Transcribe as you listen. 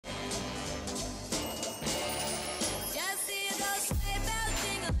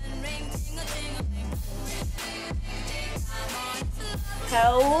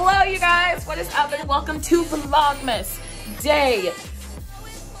Hello you guys, what is up and welcome to Vlogmas day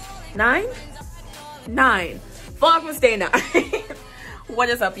 9? Vlogmas day 9. What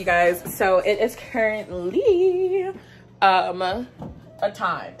is up you guys? So it is currently a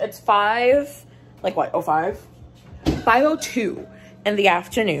time. It's 5:02 in the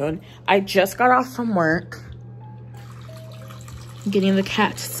afternoon. I just got off from work. I'm getting the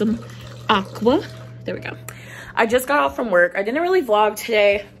cat some aqua. There we go. I just got off from work. I didn't really vlog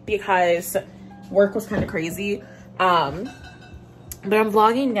today because work was kind of crazy. But I'm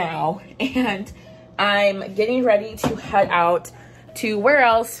vlogging now and I'm getting ready to head out to where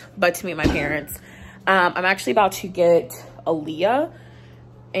else but to meet my parents. I'm actually about to get Aaliyah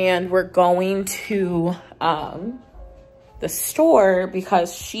and we're going to the store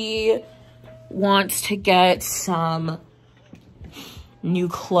because she wants to get some new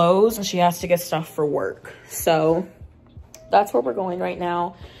clothes and she has to get stuff for work. So that's where we're going right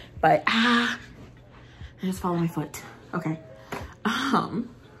now. But I just followed my foot. Okay. But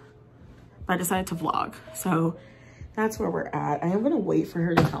I decided to vlog. So that's where we're at. I am gonna wait for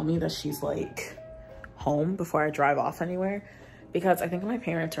her to tell me that she's like home before I drive off anywhere because I think my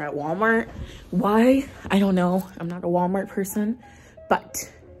parents are at Walmart. Why? I don't know. I'm not a Walmart person,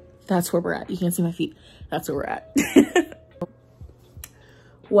 but that's where we're at. You can't see my feet. That's where we're at.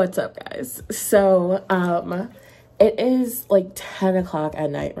 What's up guys? So it is like 10 o'clock at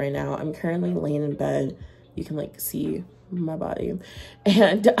night right now. I'm currently laying in bed. You can like see my body.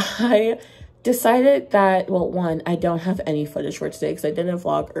 And I decided that, well, one, I don't have any footage for today because I didn't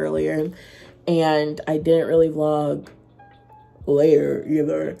vlog earlier and I didn't really vlog later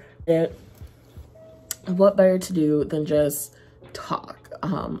either. And what better to do than just talk?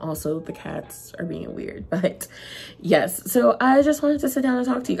 Also the cats are being weird, but yes, so I just wanted to sit down and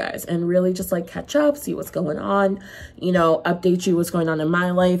talk to you guys and really just like catch up, see what's going on, you know, update you what's going on in my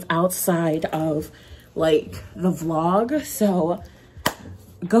life outside of like the vlog. So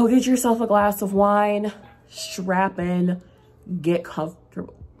go get yourself a glass of wine, strap in, get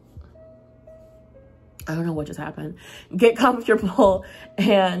comfortable. I don't know what just happened. Get comfortable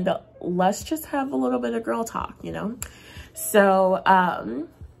and let's just have a little bit of girl talk, you know? So,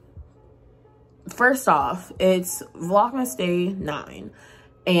 first off, it's Vlogmas day 9.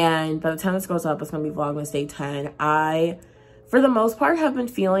 And by the time this goes up, it's going to be Vlogmas day 10. I, for the most part, have been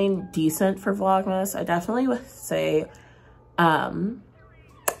feeling decent for Vlogmas. I definitely would say, something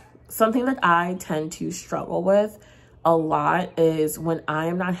that I tend to struggle with a lot is when I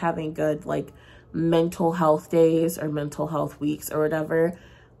am not having good, like, mental health days or mental health weeks or whatever,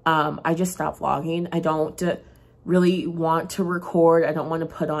 I just stop vlogging. I don't really want to record. I don't want to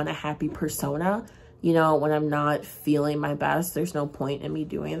put on a happy persona, you know, when I'm not feeling my best. There's no point in me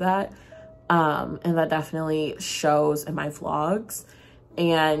doing that. And that definitely shows in my vlogs.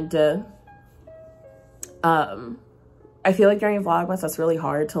 And I feel like during Vlogmas, that's really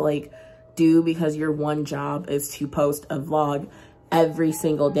hard to like do because your one job is to post a vlog every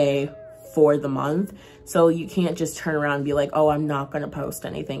single day for the month. So you can't just turn around and be like, oh, I'm not going to post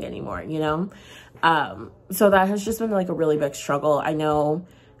anything anymore, you know? So that has just been like a really big struggle. I know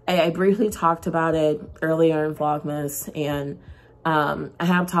I briefly talked about it earlier in Vlogmas and I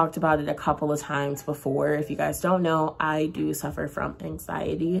have talked about it a couple of times before. If you guys don't know, I do suffer from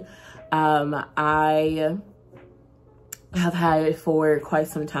anxiety. I have had it for quite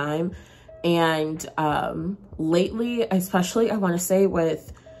some time. And lately, especially I want to say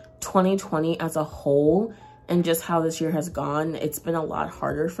with 2020 as a whole and just how this year has gone, it's been a lot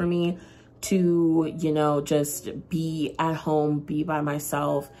harder for me to, you know, just be at home, be by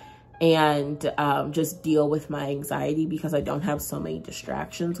myself, and just deal with my anxiety because I don't have so many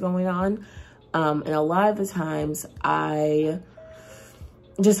distractions going on. And a lot of the times I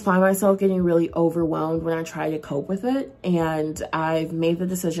just find myself getting really overwhelmed when I try to cope with it. And I've made the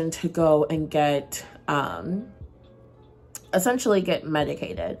decision to go and get, essentially get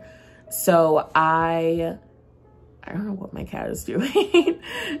medicated. So I don't know what my cat is doing.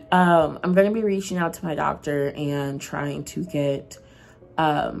 I'm going to be reaching out to my doctor and trying to get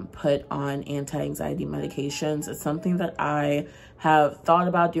put on anti-anxiety medications. It's something that I have thought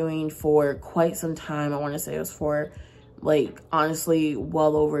about doing for quite some time. I want to say it was for like honestly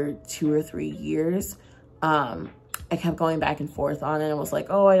well over 2 or 3 years. I kept going back and forth on it. I was like,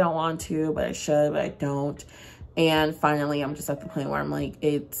 oh, I don't want to, but I should, but I don't. And finally, I'm just at the point where I'm like,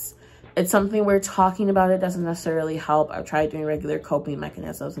 it's something where talking about it doesn't necessarily help. I've tried doing regular coping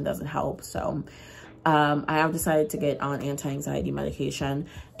mechanisms and it doesn't help. So I have decided to get on anti-anxiety medication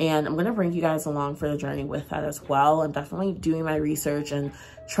and I'm going to bring you guys along for the journey with that as well. I'm definitely doing my research and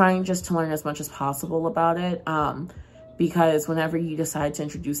trying just to learn as much as possible about it. because whenever you decide to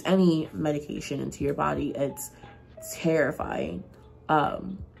introduce any medication into your body, it's terrifying. But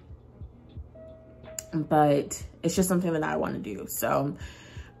it's just something that I want to do. So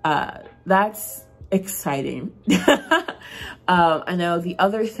that's exciting. I know the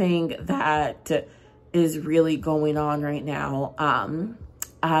other thing that is really going on right now,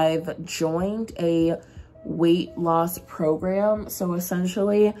 I've joined a weight loss program. So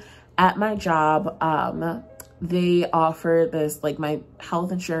essentially at my job, they offer this, like, my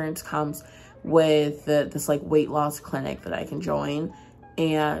health insurance comes with this like weight loss clinic that I can join.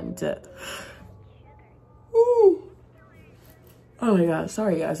 And oh my god,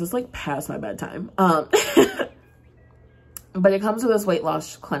 sorry guys, it's like past my bedtime. But it comes with this weight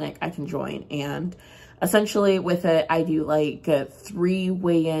loss clinic I can join, and essentially with it I do like 3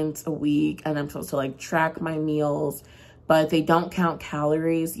 weigh-ins a week, and I'm supposed to like track my meals, but they don't count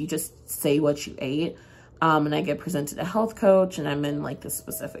calories. You just say what you ate. And I get presented a health coach, and I'm in like this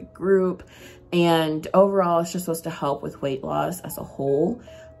specific group, and overall it's just supposed to help with weight loss as a whole.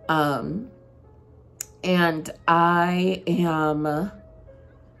 And I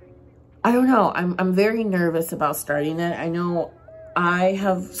don't know, I'm very nervous about starting it. I know I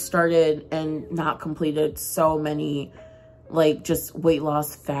have started and not completed so many like just weight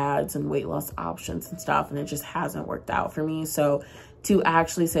loss fads and weight loss options and stuff, and it just hasn't worked out for me. So to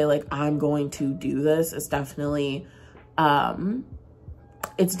actually say like I'm going to do this is definitely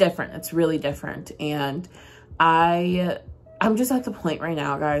it's different. It's really different. And I'm just at the point right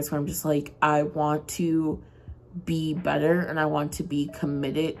now, guys, where I'm just like, I want to be better, and I want to be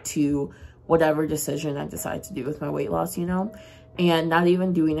committed to whatever decision I decide to do with my weight loss, you know, and not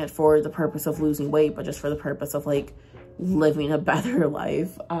even doing it for the purpose of losing weight, but just for the purpose of like living a better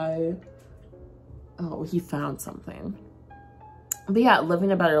life. Oh, he found something. But yeah,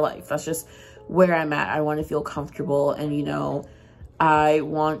 living a better life. That's just where I'm at. I want to feel comfortable, and, you know, I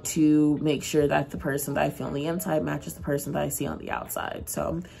want to make sure that the person that I feel on the inside matches the person that I see on the outside.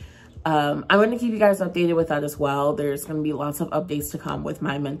 So I'm going to keep you guys updated with that as well. There's going to be lots of updates to come with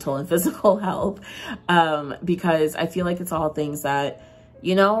my mental and physical health, because I feel like it's all things that,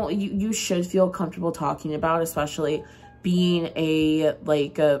 you know, you should feel comfortable talking about, especially being a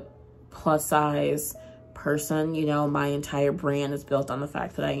plus size person. You know, my entire brand is built on the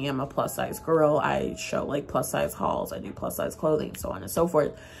fact that I am a plus size girl. I show like plus size hauls, I do plus size clothing, so on and so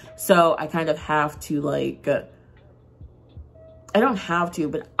forth. So I kind of have to like, I don't have to,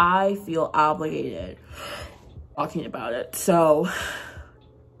 but I feel obligated talking about it. So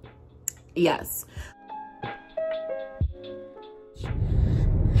yes.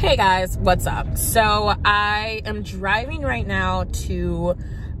 Hey guys, what's up? So I am driving right now to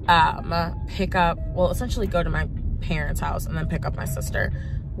pick up, well, essentially go to my parents' house and then pick up my sister.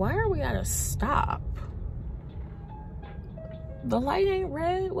 Why are we at a stop? The light ain't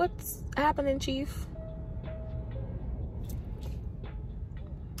red. What's happening, Chief?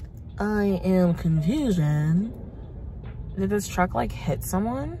 I am confusion. Did this truck like hit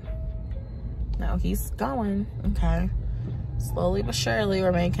someone? No, he's going. Okay. Slowly but surely,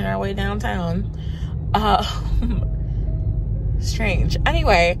 we're making our way downtown. Strange.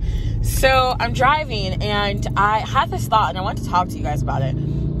 Anyway, so I'm driving, and I had this thought, and I want to talk to you guys about it,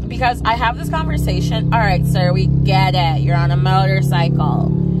 because I have this conversation. All right, sir, we get it. You're on a motorcycle.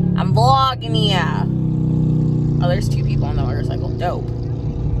 I'm vlogging ya. Oh, there's 2 people on the motorcycle. Dope.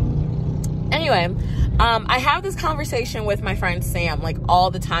 Anyway, I have this conversation with my friend Sam like all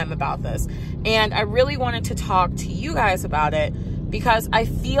the time about this, and I really wanted to talk to you guys about it, because I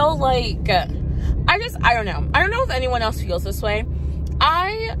feel like I don't know if anyone else feels this way.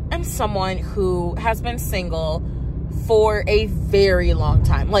 I am someone who has been single for a very long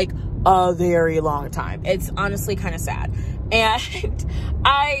time, like a very long time. It's honestly kind of sad, and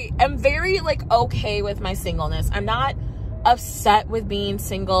I am very like okay with my singleness. I'm not upset with being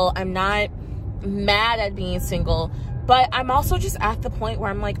single. I'm not mad at being single, but I'm also just at the point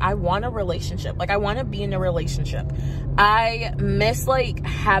where I'm like, I want a relationship. Like, I want to be in a relationship. I miss like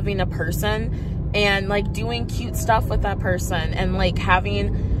having a person and like doing cute stuff with that person, and like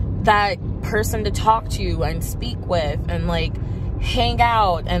having that person to talk to and speak with and like hang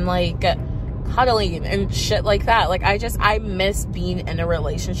out and like cuddling and shit like that. Like, I miss being in a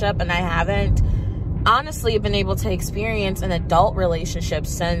relationship, and I haven't honestly been able to experience an adult relationship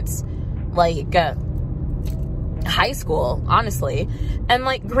since like high school, honestly. And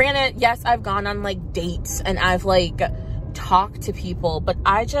like, granted, yes, I've gone on like dates and I've like talked to people, but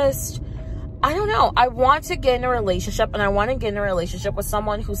I don't know. I want to get in a relationship, and I want to get in a relationship with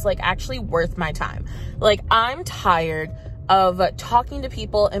someone who's like actually worth my time. Like, I'm tired of talking to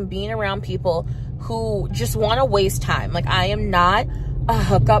people and being around people who just want to waste time. Like, I am not a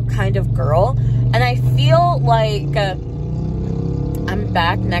hookup kind of girl, and I feel like I'm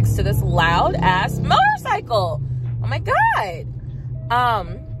back next to this loud ass motorcycle. Oh my god.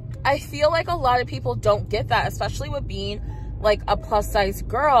 I feel like a lot of people don't get that, especially with being like a plus size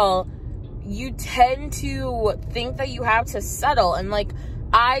girl. You tend to think that you have to settle, and like,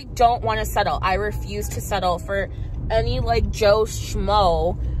 I don't want to settle. I refuse to settle for any like Joe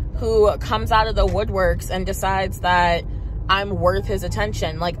Schmo who comes out of the woodworks and decides that I'm worth his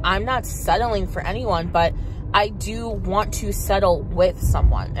attention. Like, I'm not settling for anyone, but I do want to settle with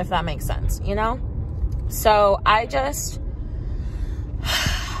someone, if that makes sense, you know? So I just,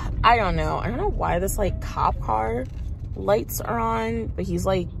 I don't know. I don't know why this like cop car lights are on, but he's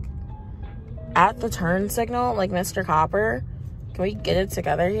like at the turn signal, like Mr. Copper. Can we get it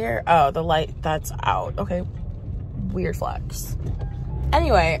together here? Oh, the light that's out. Okay, weird flex.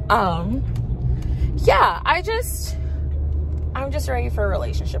 Anyway, yeah, I'm just ready for a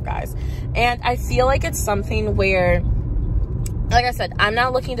relationship, guys. And I feel like it's something where, like I said, I'm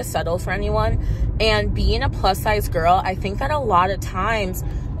not looking to settle for anyone. And being a plus size girl, I think that a lot of times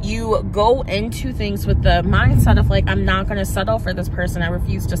you go into things with the mindset of like, I'm not going to settle for this person. I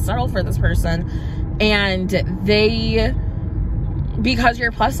refuse to settle for this person. And they, because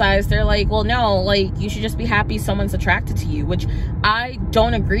you're plus size, they're like, well, no, like, you should just be happy someone's attracted to you, which I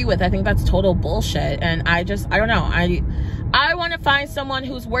don't agree with. I think that's total bullshit. And I don't know. I want to find someone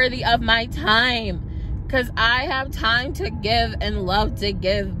who's worthy of my time, because I have time to give and love to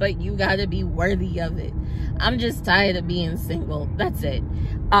give, but you got to be worthy of it. I'm just tired of being single. That's it.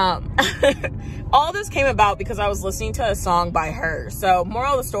 All this came about because I was listening to a song by her. So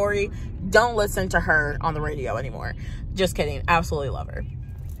moral of the story, don't listen to her on the radio anymore. Just kidding. Absolutely love her.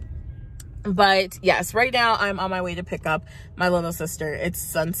 But yes, right now I'm on my way to pick up my little sister. It's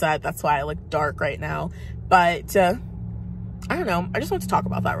sunset. That's why I look dark right now. But I don't know. I just want to talk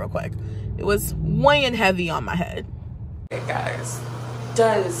about that real quick. It was weighing heavy on my head. Hey guys,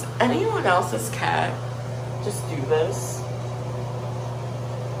 does anyone else's cat just do this?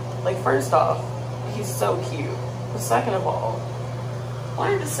 Like, first off, he's so cute. But second of all,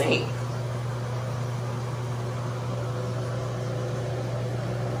 why the sink?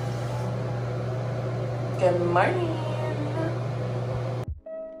 Good morning.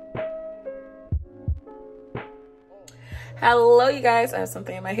 Hello, you guys. I have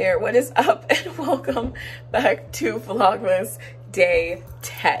something in my hair. What is up? And welcome back to Vlogmas Day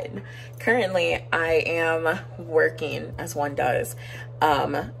 10. Currently, I am working, as one does.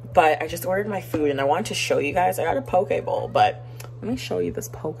 But I just ordered my food and I wanted to show you guys. I got a poke bowl, but let me show you this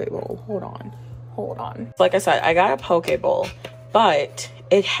poke bowl. Hold on. Like I said, I got a poke bowl, but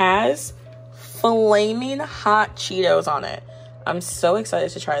it has flaming hot Cheetos on it. I'm so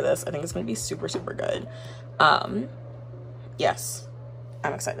excited to try this. I think it's gonna be super, super good. Yes,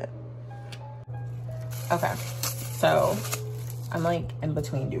 I'm excited. Okay, so I'm like in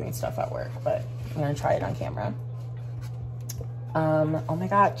between doing stuff at work, but I'm gonna try it on camera. Oh my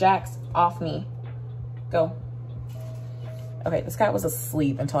god, Jax, off me. Go. Okay, this guy was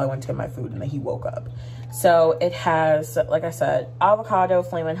asleep until I went to get my food and then he woke up. So it has, like I said, avocado,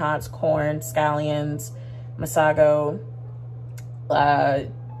 flamin' hots, corn, scallions, masago,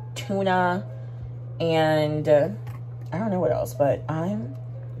 tuna, and I don't know what else, but I'm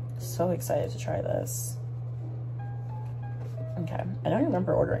so excited to try this. Okay, I don't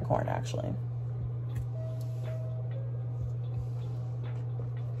remember ordering corn actually.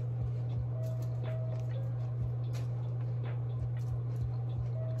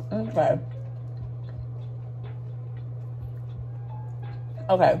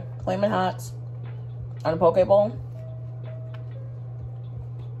 Okay, flamin' hots on a poke bowl.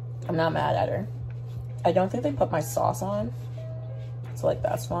 I'm not mad at her. I don't think they put my sauce on, so like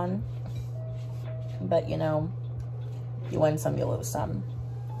that's fun. But you know, you win some, you lose some.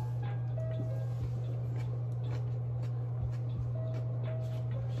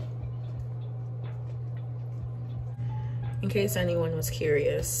 In case anyone was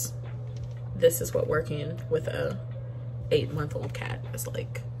curious, this is what working with a 8-month-old cat is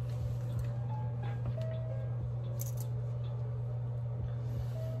like.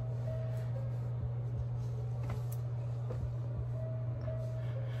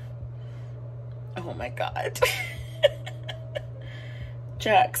 Oh my god.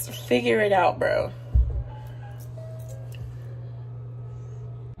 Jax, figure it out, bro.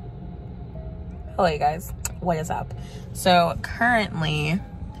 Hello, you guys. What is up? So currently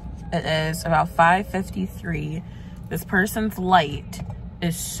it is about 5:53. This person's light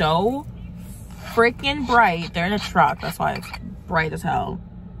is so freaking bright. They're in a truck, that's why it's bright as hell.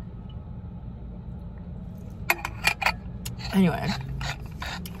 Anyway,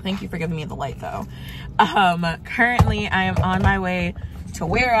 thank you for giving me the light though. Currently I am on my way to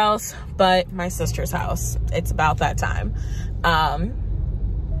where else but my sister's house. It's about that time.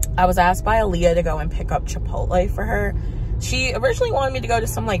 I was asked by Aaliyah to go and pick up Chipotle for her. She originally wanted me to go to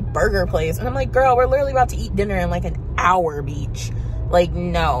some like burger place, and I'm like, girl, we're literally about to eat dinner in like an hour, beach. Like,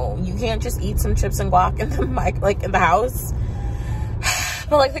 no, you can't just eat some chips and guac in the mic, like in the house.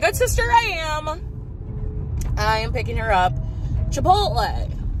 But like the good sister I am picking her up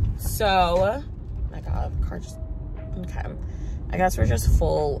Chipotle. So, oh my God, car just, okay. I guess we're just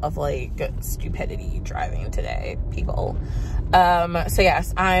full of like stupidity driving today, people. So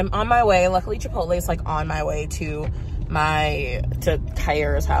yes, I'm on my way. Luckily Chipotle is like on my way to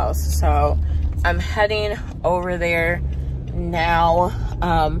Tyra's house. So I'm heading over there now.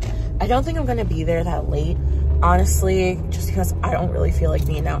 I don't think I'm gonna be there that late, honestly, just because I don't really feel like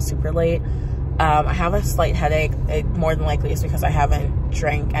being out super late. I have a slight headache. It more than likely is because I haven't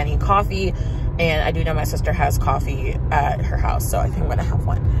drank any coffee, and I do know my sister has coffee at her house, so I think I'm gonna have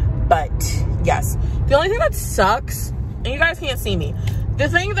one. But yes, the only thing that sucks, and you guys can't see me, the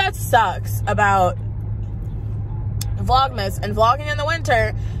thing that sucks about Vlogmas and vlogging in the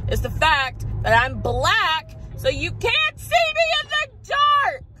winter is the fact that I'm black, so you can't see me in the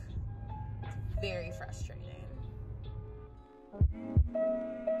dark. Very frustrating.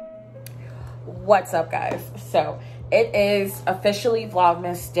 What's up, guys? So it is officially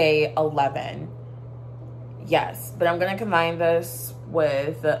Vlogmas day 11. Yes, but I'm gonna combine this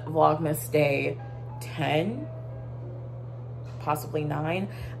with Vlogmas day 10, possibly 9.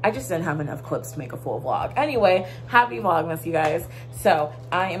 I just didn't have enough clips to make a full vlog. Anyway, happy Vlogmas, you guys. So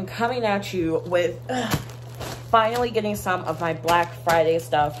I am coming at you with finally getting some of my Black Friday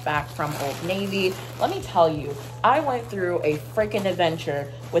stuff back from Old Navy. Let me tell you, I went through a freaking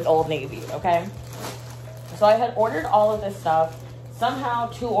adventure with Old Navy, okay? So I had ordered all of this stuff. Somehow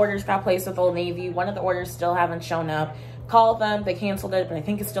 2 orders got placed with Old Navy. One of the orders still haven't shown up. Called them, they canceled it, but I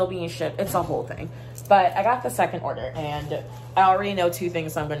think it's still being shipped. It's a whole thing. But I got the second order, and I already know 2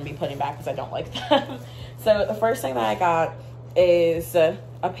 things I'm gonna be putting back because I don't like them. So the first thing that I got is a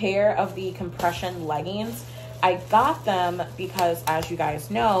pair of the compression leggings. I got them because, as you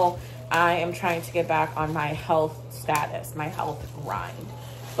guys know, I am trying to get back on my health status, my health grind.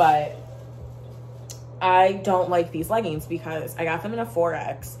 But I don't like these leggings because I got them in a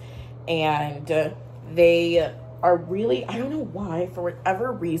 4X, and they are really, I don't know why, for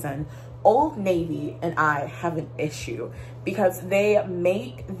whatever reason, Old Navy and I have an issue because they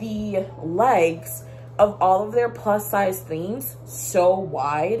make the legs of all of their plus size things so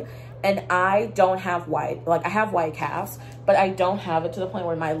wide, and I don't have wide, like I have wide calves, but I don't have it to the point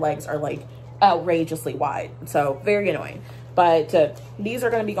where my legs are like outrageously wide. So very annoying. But these are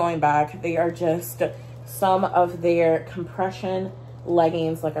going to be going back. They are just some of their compression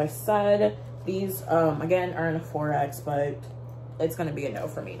leggings. Like I said, these again are in a 4X, but it's going to be a no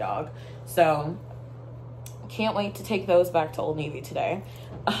for me, dog. So can't wait to take those back to Old Navy today.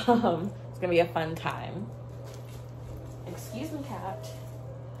 It's going to be a fun time. Excuse me, cat.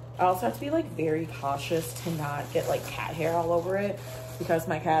 I also have to be like very cautious to not get like cat hair all over it because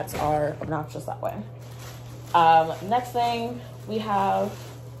my cats are obnoxious that way. Next thing we have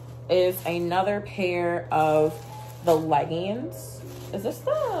is another pair of the leggings. Is this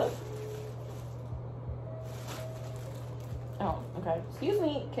the... Oh, okay. Excuse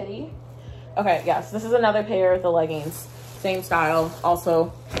me, kitty. Okay, yes, this is another pair of the leggings. Same style,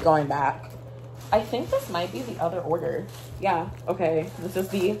 also going back. I think this might be the other order. Yeah, okay. This is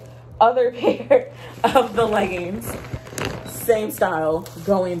the other pair of the leggings. Same style,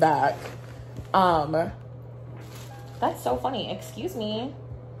 going back. That's so funny. Excuse me.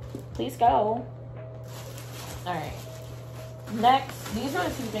 Please go. All right. Next, these are the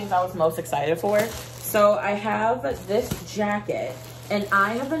 2 things I was most excited for. So I have this jacket, and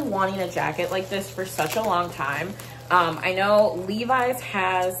I have been wanting a jacket like this for such a long time. I know Levi's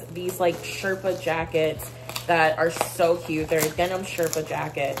has these like Sherpa jackets that are so cute. They're a denim Sherpa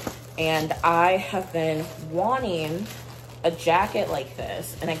jacket, and I have been wanting a jacket like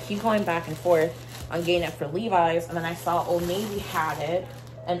this, and I keep going back and forth on getting it for Levi's, and then I saw Old Navy had it,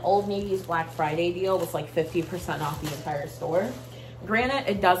 and Old Navy's Black Friday deal was like 50% off the entire store. Granted,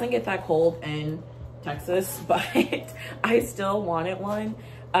 it doesn't get that cold in Texas, but I still wanted one.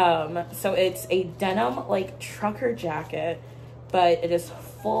 So it's a denim like trucker jacket, but it is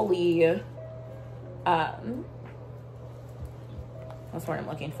fully that's what I'm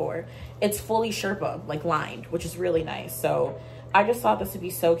looking for. It's fully Sherpa, like lined, which is really nice. So I just thought this would be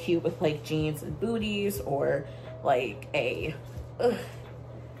so cute with like jeans and booties, or like a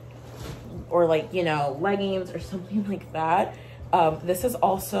or like, you know, leggings or something like that. This is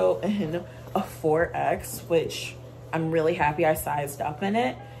also in a 4X, which I'm really happy I sized up in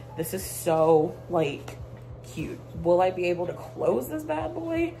it. This is so like cute. Will I be able to close this bad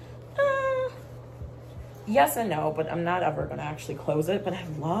boy? Yes and no, but I'm not ever gonna actually close it, but I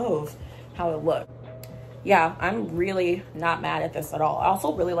love how it looks. Yeah, I'm really not mad at this at all. I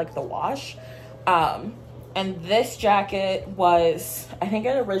also really like the wash. And this jacket was, I think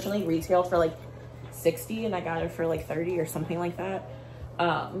it originally retailed for like 60 and I got it for like 30 or something like that.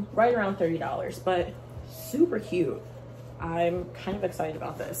 Right around $30, but super cute. I'm kind of excited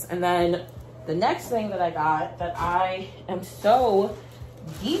about this. And then the next thing that I got that I am so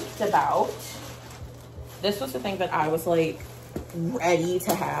geeked about, this was the thing that I was like ready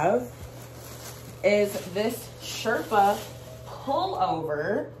to have, is this Sherpa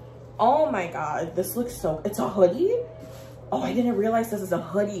pullover. Oh my God, this looks so, it's a hoodie? Oh, I didn't realize this is a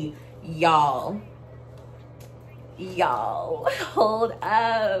hoodie. Y'all, hold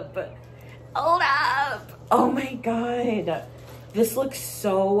up. Oh my God, this looks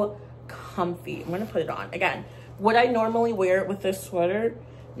so comfy. I'm gonna put it on. Again, would I normally wear it with this sweater?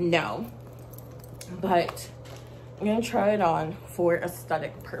 No, but I'm gonna try it on for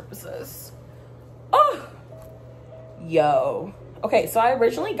aesthetic purposes. Oh, yo. Okay, so I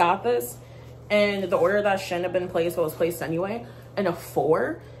originally got this in the order that shouldn't have been placed, but was placed anyway, in a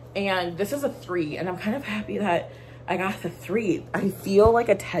 4, and this is a 3, and I'm kind of happy that I got the 3. I feel like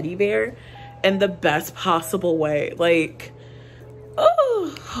a teddy bear in the best possible way. Like,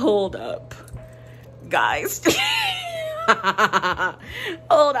 oh, hold up, guys.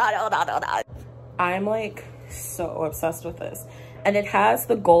 Hold on. I'm like so obsessed with this, and it has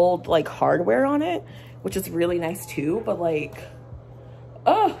the gold like hardware on it, which is really nice too, but like,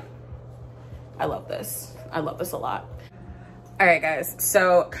 oh, I love this. I love this a lot. All right, guys,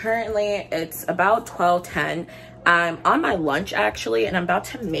 so currently it's about 12:10. I'm on my lunch actually, and I'm about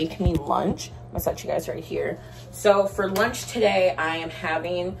to make me lunch. I'm gonna set you guys right here. So for lunch today, I am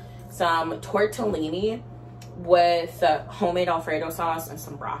having some tortellini with homemade Alfredo sauce and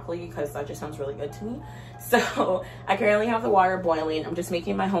some broccoli, because that just sounds really good to me. So I currently have the water boiling. I'm just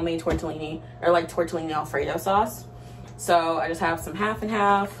making my homemade tortellini, or like tortellini Alfredo sauce. So I just have some half and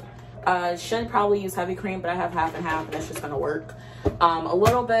half. Should probably use heavy cream, but I have half and half, and it's just gonna work. A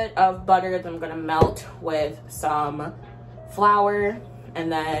little bit of butter that I'm gonna melt with some flour,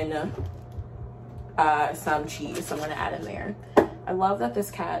 and then some cheese I'm gonna add in there. I love that this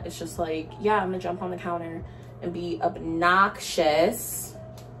cat is just like, yeah, I'm gonna jump on the counter and be obnoxious.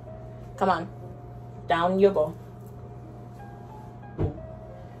 Come on, down you go.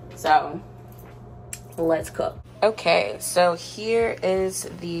 So let's cook. Okay, so here is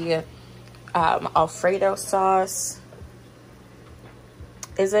the Alfredo sauce.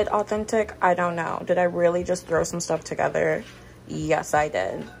 Is it authentic? I don't know. Did I really just throw some stuff together? Yes, I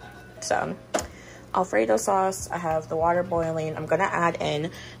did. So Alfredo sauce, I have the water boiling. I'm gonna add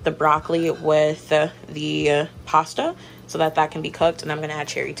in the broccoli with the pasta so that can be cooked, and I'm gonna add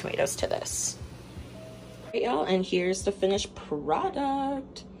cherry tomatoes to this. Right, y'all, and here's the finished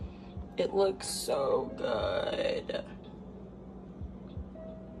product. It looks so good.